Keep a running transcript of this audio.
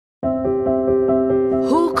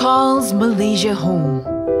calls Malaysia home.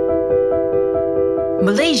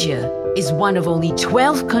 Malaysia is one of only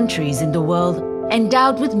 12 countries in the world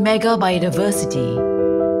endowed with megabiodiversity.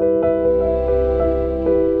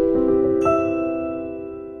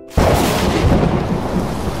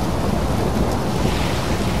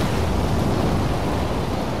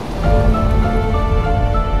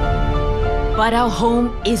 But our home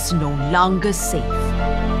is no longer safe.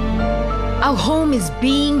 Our home is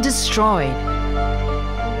being destroyed.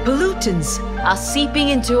 Pollutants are seeping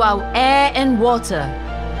into our air and water.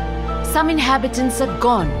 Some inhabitants are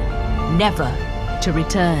gone, never to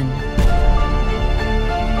return.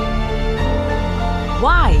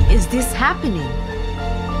 Why is this happening?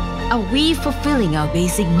 Are we fulfilling our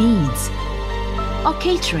basic needs or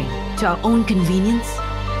catering to our own convenience?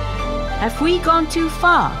 Have we gone too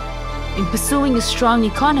far in pursuing a strong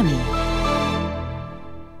economy?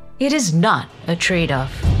 It is not a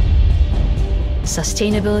trade-off.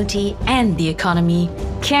 Sustainability and the economy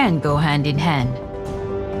can go hand in hand.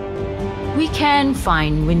 We can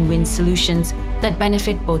find win-win solutions that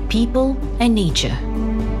benefit both people and nature.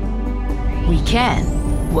 We can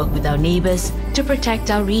work with our neighbors to protect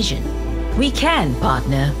our region. We can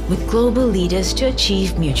partner with global leaders to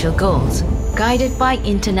achieve mutual goals, guided by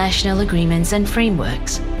international agreements and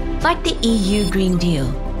frameworks, like the EU Green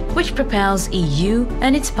Deal, which propels EU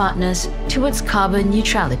and its partners towards carbon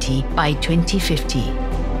neutrality by 2050.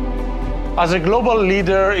 As a global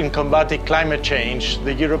leader in combating climate change,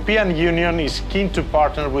 the European Union is keen to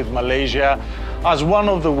partner with Malaysia as one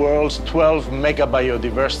of the world's 12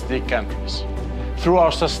 megabiodiversity countries. Through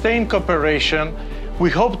our sustained cooperation, we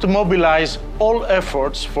hope to mobilize all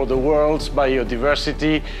efforts for the world's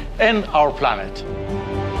biodiversity and our planet.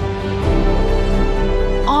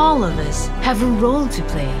 All of us have a role to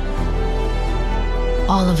play.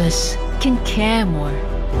 All of us can care more.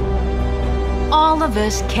 All of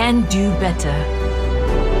us can do better.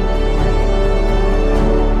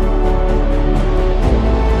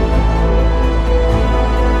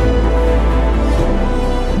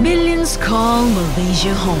 Millions call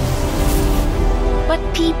Malaysia home. But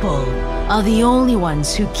people are the only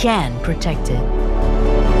ones who can protect it.